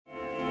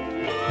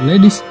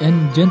Ladies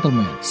and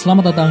gentlemen,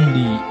 selamat datang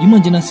di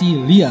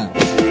Imajinasi Liar.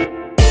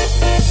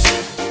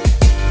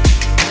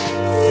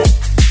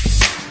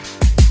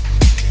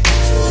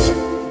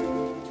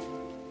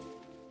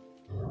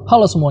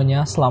 Halo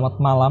semuanya,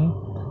 selamat malam.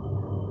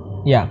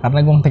 Ya,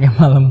 karena gue ngeteknya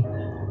malam.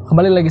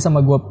 Kembali lagi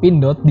sama gue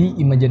Pindot di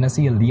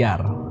Imajinasi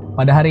Liar.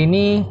 Pada hari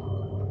ini,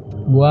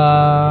 gue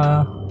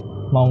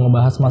mau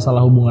ngebahas masalah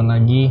hubungan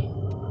lagi.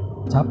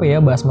 Capek ya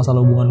bahas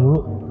masalah hubungan dulu.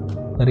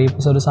 Dari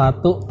episode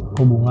 1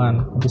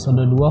 hubungan,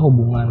 episode 2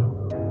 hubungan.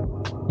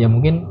 Ya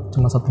mungkin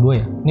cuma 1-2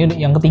 ya. Ini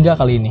yang ketiga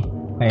kali ini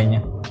kayaknya.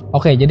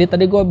 Oke, jadi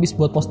tadi gue habis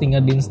buat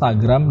postingan di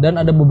Instagram dan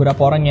ada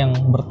beberapa orang yang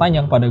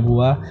bertanya kepada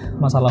gue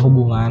masalah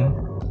hubungan.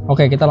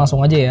 Oke, kita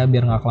langsung aja ya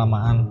biar gak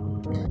kelamaan.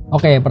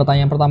 Oke,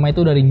 pertanyaan pertama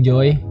itu dari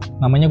Joy.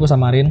 Namanya gue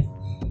samarin.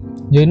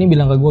 Joy ini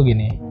bilang ke gue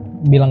gini.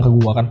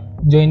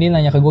 Joy ini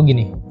nanya ke gue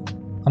gini.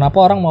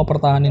 Kenapa orang mau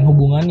pertahanin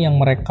hubungan yang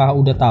mereka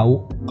udah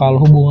tahu kalau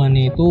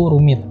hubungannya itu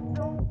rumit?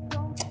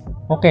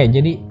 Oke,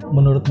 jadi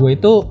menurut gue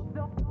itu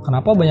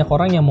kenapa banyak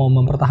orang yang mau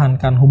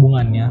mempertahankan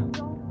hubungannya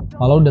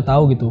walau udah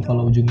tahu gitu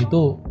kalau ujung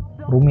itu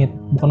rumit.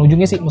 Bukan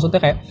ujungnya sih, maksudnya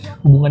kayak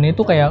hubungannya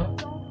itu kayak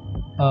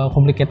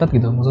complicated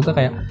gitu. Maksudnya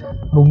kayak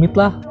rumit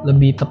lah,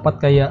 lebih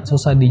tepat kayak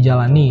susah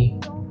dijalani.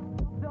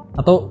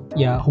 Atau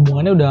ya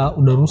hubungannya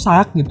udah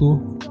rusak gitu.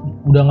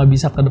 Udah nggak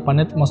bisa ke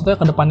depannya, maksudnya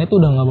ke depannya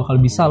tuh udah nggak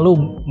bakal bisa lu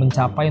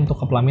mencapai untuk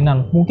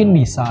kepelaminan. Mungkin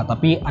bisa,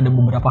 tapi ada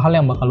beberapa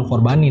hal yang bakal lu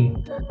korbanin.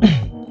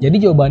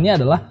 Jadi jawabannya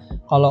adalah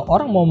kalau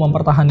orang mau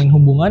mempertahankan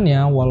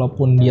hubungannya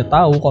walaupun dia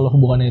tahu kalau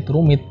hubungannya itu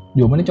rumit,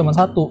 jawabannya cuma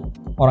satu.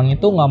 Orang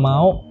itu nggak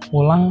mau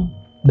ulang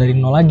dari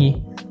nol lagi.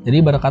 Jadi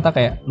ibarat kata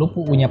kayak lu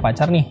punya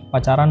pacar nih,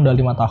 pacaran udah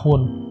 5 tahun.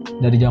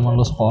 Dari zaman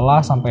lu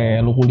sekolah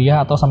sampai lu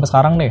kuliah atau sampai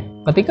sekarang deh.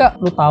 Ketika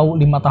lu tahu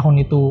 5 tahun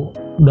itu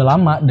udah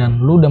lama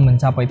dan lu udah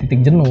mencapai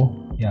titik jenuh,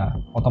 ya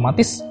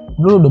otomatis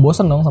lu udah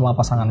bosen dong sama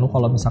pasangan lu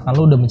kalau misalkan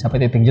lu udah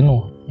mencapai titik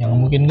jenuh. Yang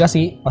mungkin gak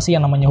sih, pasti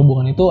yang namanya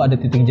hubungan itu ada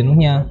titik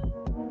jenuhnya.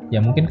 Ya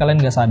mungkin kalian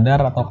gak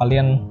sadar atau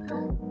kalian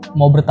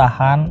mau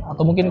bertahan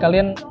atau mungkin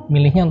kalian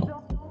milihnya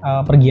untuk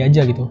pergi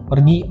aja gitu.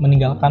 Pergi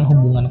meninggalkan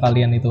hubungan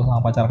kalian itu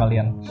sama pacar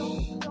kalian.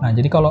 Nah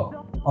jadi kalau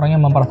orang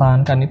yang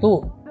mempertahankan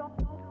itu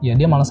ya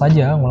dia malas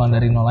aja ngulang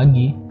dari nol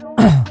lagi.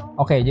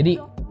 Oke, jadi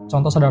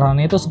contoh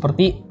sederhananya itu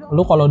seperti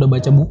lu kalau udah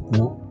baca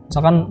buku,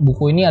 misalkan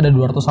buku ini ada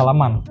 200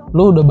 halaman,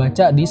 lu udah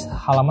baca di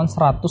halaman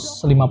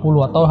 150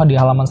 atau di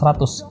halaman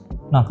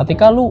 100. Nah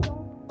ketika lu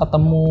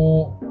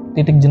ketemu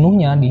titik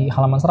jenuhnya di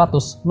halaman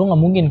 100, lu nggak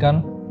mungkin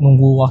kan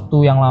nunggu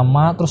waktu yang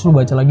lama terus lu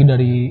baca lagi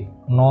dari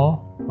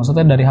nol,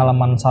 maksudnya dari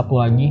halaman 1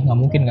 lagi, nggak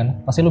mungkin kan.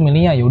 Pasti lu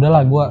milihnya ya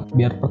udahlah gue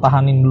biar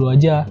pertahanin dulu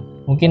aja,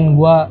 mungkin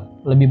gue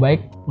lebih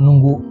baik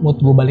menunggu mood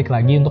gue balik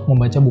lagi untuk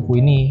membaca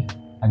buku ini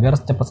agar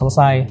cepat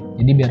selesai,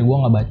 jadi biar gue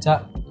nggak baca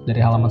dari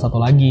halaman 1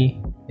 lagi.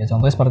 Ya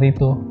contohnya seperti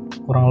itu,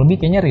 kurang lebih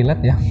kayaknya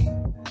relate ya.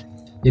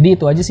 Jadi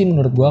itu aja sih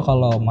menurut gue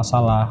kalau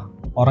masalah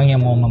orang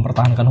yang mau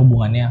mempertahankan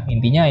hubungannya.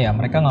 Intinya ya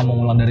mereka gak mau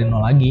ngulang dari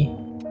nol lagi.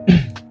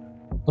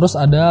 Terus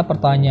ada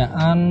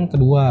pertanyaan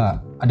kedua.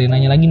 Ada yang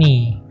nanya lagi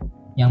nih.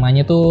 Yang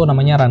nanya tuh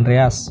namanya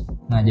Randreas.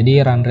 Nah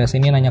jadi Randreas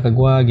ini nanya ke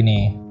gue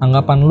gini.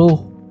 Tanggapan lu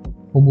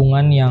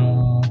hubungan yang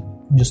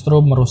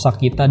justru merusak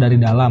kita dari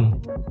dalam.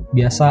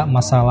 Biasa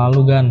masa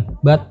lalu kan.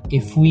 But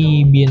if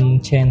we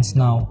been changed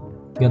now,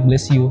 God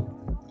bless you.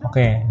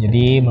 Oke,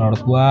 jadi menurut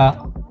gue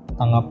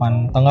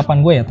tanggapan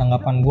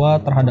gue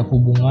terhadap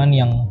hubungan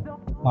yang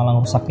malah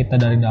rusak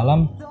kita dari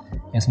dalam,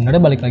 ya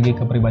sebenarnya balik lagi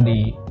ke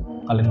pribadi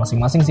kalian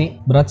masing-masing sih.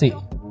 Berat sih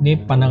ini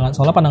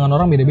soalnya pandangan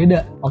orang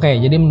beda-beda. Oke,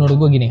 jadi menurut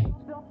gue gini,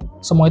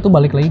 semua itu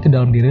balik lagi ke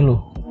dalam diri lu.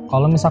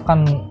 Kalau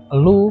misalkan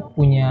lu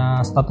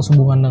punya status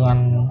hubungan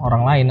dengan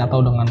orang lain atau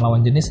dengan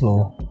lawan jenis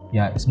lu,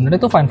 ya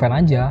sebenarnya itu fine-fine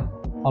aja.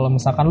 Kalau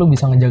misalkan lu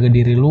bisa ngejaga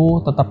diri lu,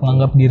 tetap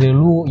menganggap diri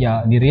lu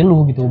ya diri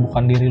lu gitu,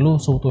 bukan diri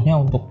lu seutuhnya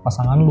untuk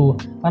pasangan lu.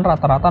 Kan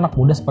rata-rata anak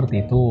muda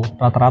seperti itu.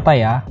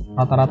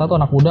 Rata-rata tuh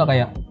anak muda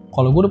kayak,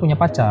 kalau gue udah punya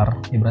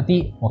pacar, ya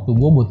berarti waktu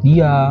gue buat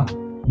dia,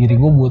 diri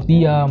gue buat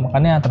dia,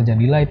 makanya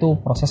terjadilah itu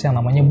proses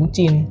yang namanya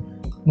bucin.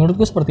 Menurut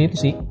gue seperti itu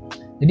sih.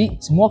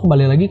 Jadi semua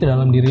kembali lagi ke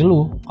dalam diri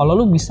lu. Kalau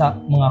lu bisa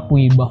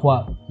mengakui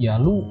bahwa ya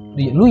lu,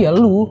 cewek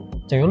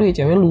lu ya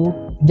cewek lu.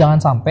 Jangan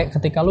sampai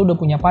ketika lu udah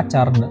punya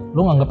pacar,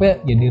 lu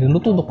nganggapnya ya diri lu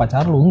tuh untuk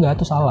pacar lu. Enggak,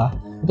 itu salah.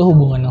 Itu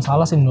hubungan yang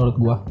salah sih menurut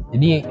gue.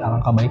 Jadi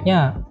alangkah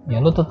baiknya ya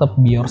lu tetap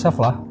be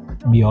yourself lah.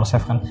 Be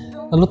yourself kan.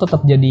 Lu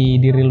tetap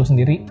jadi diri lu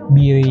sendiri,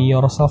 be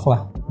yourself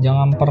lah.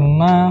 Jangan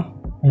pernah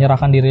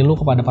menyerahkan diri lu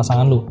kepada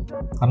pasangan lu,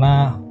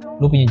 karena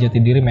lu punya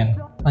jati diri, men.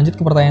 Lanjut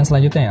ke pertanyaan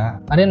selanjutnya ya.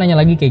 Ada yang nanya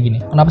lagi kayak gini.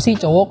 Kenapa sih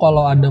cowok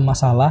kalau ada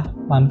masalah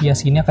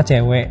lampiasinnya ke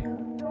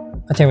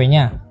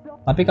ceweknya?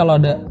 Tapi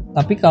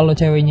kalau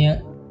ceweknya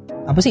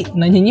apa sih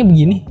nanyanya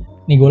begini?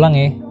 Nih golang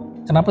ya.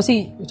 Kenapa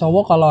sih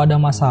cowok kalau ada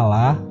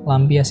masalah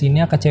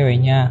lampiasinnya ke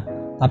ceweknya?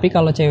 Tapi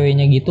kalau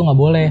ceweknya gitu nggak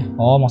boleh.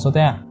 Oh,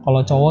 maksudnya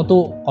kalau cowok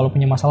tuh kalau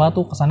punya masalah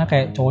tuh kesannya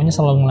kayak cowoknya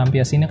selalu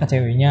ngelampiasinnya ke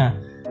ceweknya.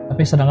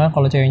 Tapi sedangkan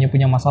kalau ceweknya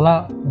punya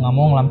masalah nggak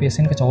mau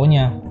ngelampiasin ke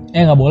cowoknya.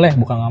 Nggak boleh,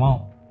 bukan nggak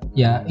mau.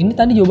 Ya ini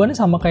tadi jawabannya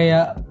sama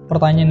kayak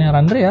pertanyaannya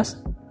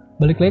Randreas.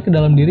 Balik lagi ke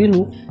dalam diri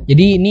lu.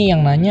 Jadi ini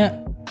yang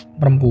nanya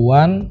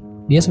perempuan,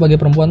 dia sebagai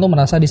perempuan tuh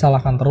merasa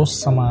disalahkan terus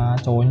sama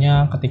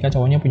cowoknya ketika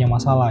cowoknya punya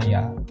masalah.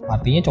 Ya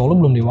artinya cowok lu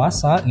belum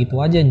dewasa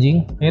gitu aja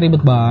anjing.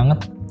 Ribet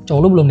banget.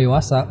 Cowok lu belum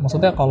dewasa.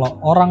 Maksudnya kalau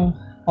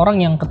orang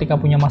yang ketika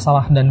punya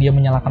masalah dan dia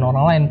menyalahkan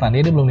orang lain,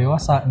 tandanya dia belum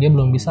dewasa. Dia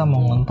belum bisa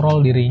mengontrol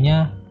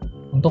dirinya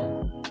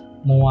untuk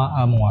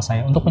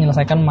menguasai, untuk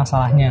menyelesaikan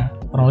masalahnya.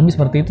 Kurang lebih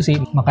seperti itu sih.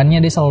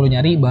 Makanya dia selalu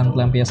nyari bahan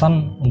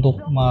pelampiasan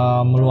untuk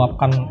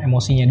meluapkan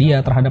emosinya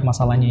dia terhadap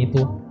masalahnya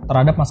itu,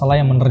 terhadap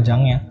masalah yang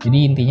menerjangnya.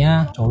 Jadi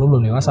intinya cowok lu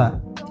belum dewasa.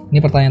 Ini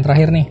pertanyaan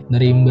terakhir nih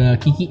dari Mbak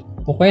Kiki.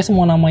 Pokoknya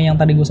semua nama yang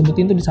tadi gue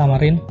sebutin tuh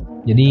disamarin.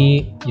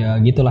 Jadi ya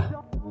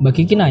gitulah. Mbak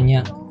Kiki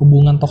nanya,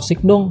 hubungan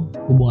toksik dong.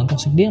 Hubungan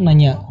toksik, dia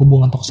nanya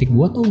hubungan toksik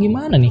gue tuh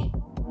gimana nih?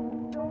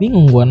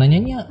 Bingung gue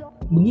nanyanya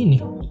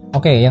begini.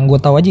 Oke, yang gue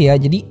tahu aja ya.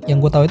 Jadi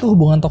yang gue tahu itu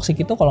hubungan toksik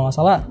itu kalau nggak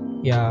salah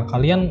ya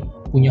kalian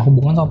punya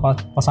hubungan sama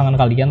pasangan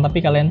kalian, tapi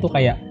kalian tuh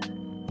kayak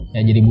ya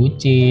jadi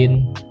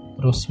bucin,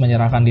 terus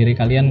menyerahkan diri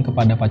kalian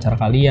kepada pacar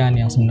kalian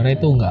yang sebenarnya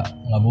itu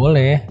nggak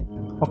boleh.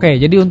 Oke,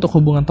 jadi untuk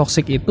hubungan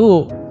toksik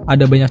itu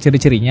ada banyak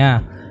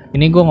ciri-cirinya.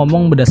 Ini gue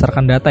ngomong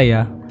berdasarkan data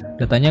ya.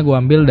 Datanya gue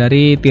ambil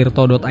dari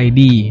tirto.id.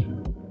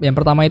 Yang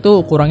pertama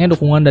itu kurangnya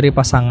dukungan dari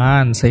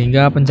pasangan,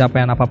 sehingga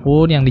pencapaian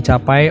apapun yang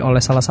dicapai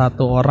oleh salah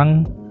satu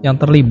orang yang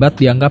terlibat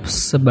dianggap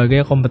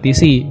sebagai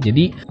kompetisi.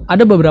 Jadi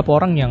ada beberapa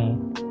orang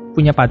yang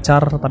punya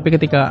pacar, tapi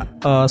ketika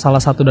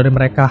salah satu dari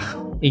mereka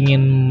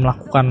ingin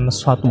melakukan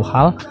suatu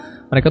hal,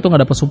 mereka tuh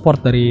nggak dapat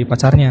support dari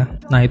pacarnya.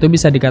 Nah itu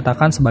bisa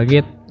dikatakan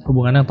sebagai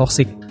hubungan yang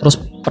toksik.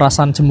 Terus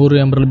perasaan cemburu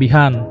yang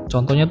berlebihan,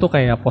 contohnya tuh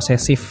kayak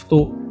posesif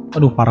tuh,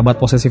 aduh parah banget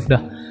posesif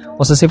dah.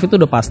 Posesif itu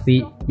udah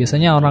pasti.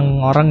 Biasanya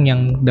orang-orang yang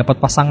dapat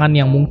pasangan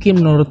yang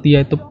mungkin menurut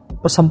dia itu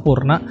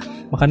sempurna,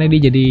 makanya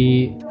dia jadi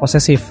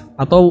posesif.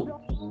 Atau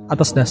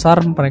atas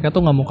dasar mereka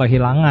tuh nggak mau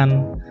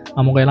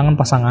kehilangan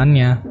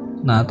pasangannya.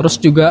 Nah terus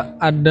juga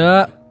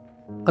ada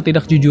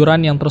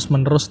ketidakjujuran yang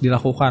terus-menerus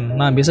dilakukan.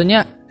 Nah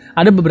biasanya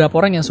ada beberapa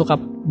orang yang suka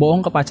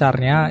bohong ke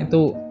pacarnya.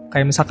 Itu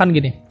kayak misalkan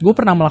gini, gue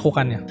pernah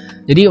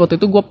melakukannya. Jadi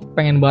waktu itu gue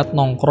pengen banget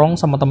nongkrong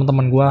sama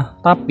teman-teman gue,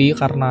 tapi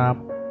karena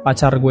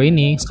pacar gue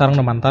ini sekarang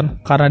udah mantan,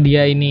 karena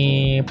dia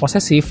ini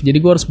posesif, jadi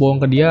gue harus bohong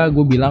ke dia.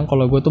 Gue bilang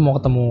kalau gue tuh mau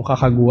ketemu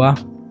kakak gue,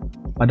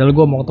 padahal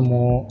gue mau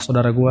ketemu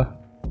saudara gue,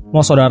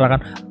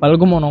 padahal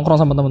gue mau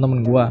nongkrong sama teman-teman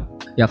gue.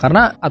 Ya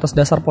karena atas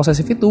dasar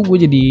posesif itu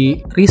gue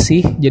jadi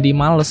risih, jadi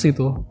males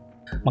itu.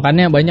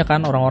 Makanya banyak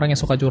kan orang-orang yang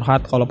suka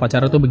curhat kalau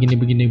pacarnya tuh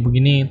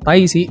begini.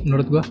 Tai sih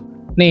menurut gue.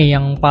 Nih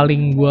yang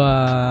paling gue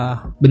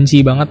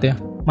benci banget ya,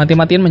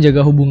 mati-matian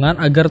menjaga hubungan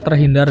agar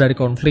terhindar dari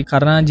konflik,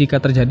 karena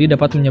jika terjadi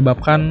dapat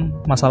menyebabkan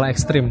masalah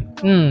ekstrim.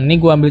 Ini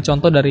gue ambil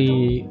contoh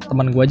dari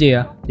teman gue aja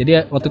ya.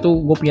 Jadi waktu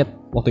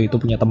itu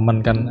punya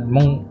teman kan,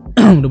 emang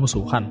udah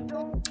musuhan.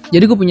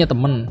 Jadi gue punya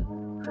temen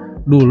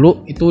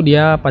dulu itu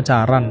dia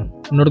pacaran.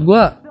 Menurut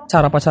gue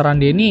cara pacaran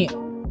dia ini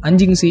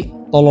anjing sih,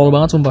 tolol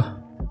banget sumpah.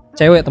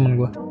 Cewek temen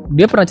gue,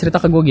 dia pernah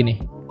cerita ke gue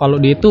gini, kalau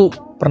dia itu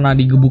pernah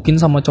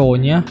digebukin sama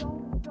cowoknya.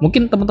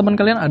 Mungkin teman-teman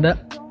kalian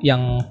ada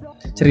yang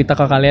cerita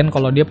ke kalian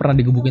kalau dia pernah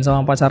digebukin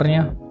sama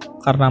pacarnya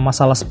karena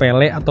masalah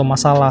sepele atau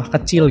masalah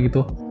kecil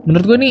gitu.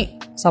 Menurut gue nih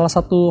salah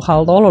satu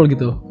hal tolol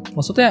gitu.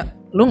 Maksudnya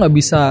lu gak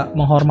bisa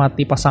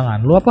menghormati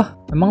pasangan lu apa?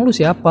 Emang lu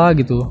siapa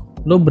gitu?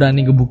 Lu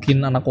berani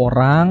gebukin anak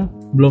orang,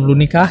 belum lu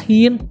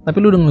nikahin,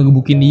 tapi lu udah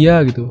ngegebukin dia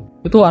gitu.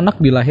 Itu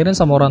anak dilahirin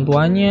sama orang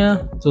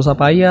tuanya, susah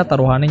payah,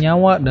 taruhannya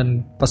nyawa,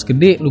 dan pas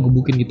gede lu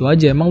gebukin gitu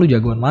aja. Emang lu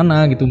jagoan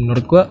mana gitu?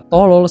 Menurut gua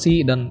tolol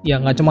sih. Dan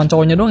ya gak cuma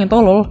cowoknya doang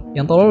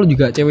yang tolol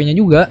juga ceweknya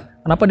juga.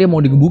 Kenapa dia mau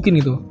digebukin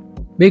gitu?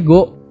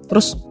 Bego.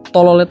 Terus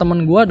tololnya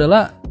temen gua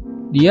adalah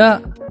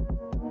dia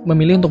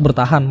memilih untuk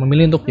bertahan,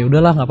 memilih untuk ya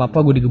udahlah nggak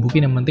apa-apa gue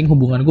digebukin, yang penting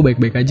hubungan gue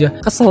baik-baik aja.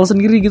 Kesel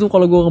sendiri gitu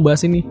kalau gue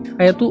ngebahas ini.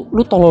 Kayak tuh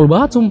lu tolol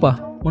banget sumpah.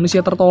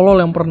 Manusia tertolol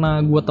yang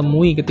pernah gue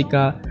temui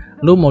ketika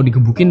lu mau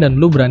digebukin dan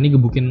lu berani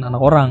gebukin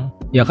anak orang.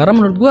 Ya karena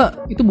menurut gue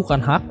itu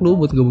bukan hak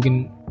lu buat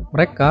gebukin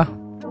mereka,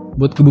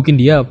 buat gebukin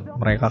dia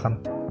mereka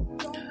kan.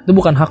 Itu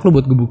bukan hak lu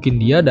buat gebukin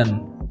dia,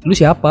 dan lu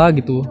siapa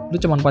gitu. Lu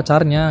cuman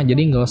pacarnya, jadi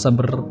nggak usah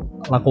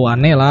berlaku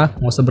aneh lah,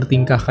 nggak usah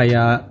bertingkah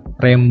kayak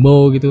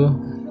Rambo gitu.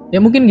 Ya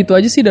mungkin gitu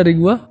aja sih dari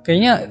gue.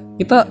 Kayaknya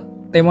kita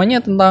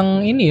temanya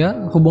tentang ini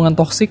ya, hubungan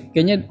toksik.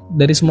 Kayaknya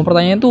dari semua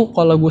pertanyaan tuh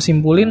kalau gue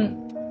simpulin,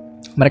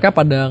 mereka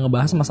pada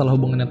ngebahas masalah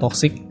hubungan yang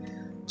toksik.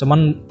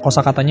 Cuman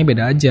kosakatanya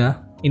beda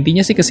aja.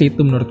 Intinya sih ke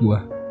situ menurut gue.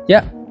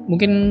 Ya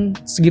mungkin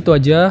segitu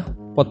aja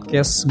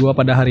podcast gue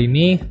pada hari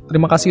ini.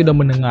 Terima kasih udah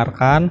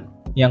mendengarkan.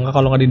 Yang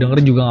kalau nggak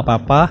didengerin juga nggak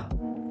apa-apa.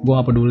 Gue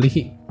nggak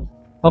peduli.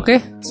 Oke,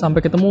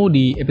 sampai ketemu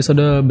di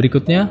episode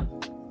berikutnya.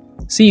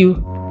 See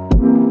you.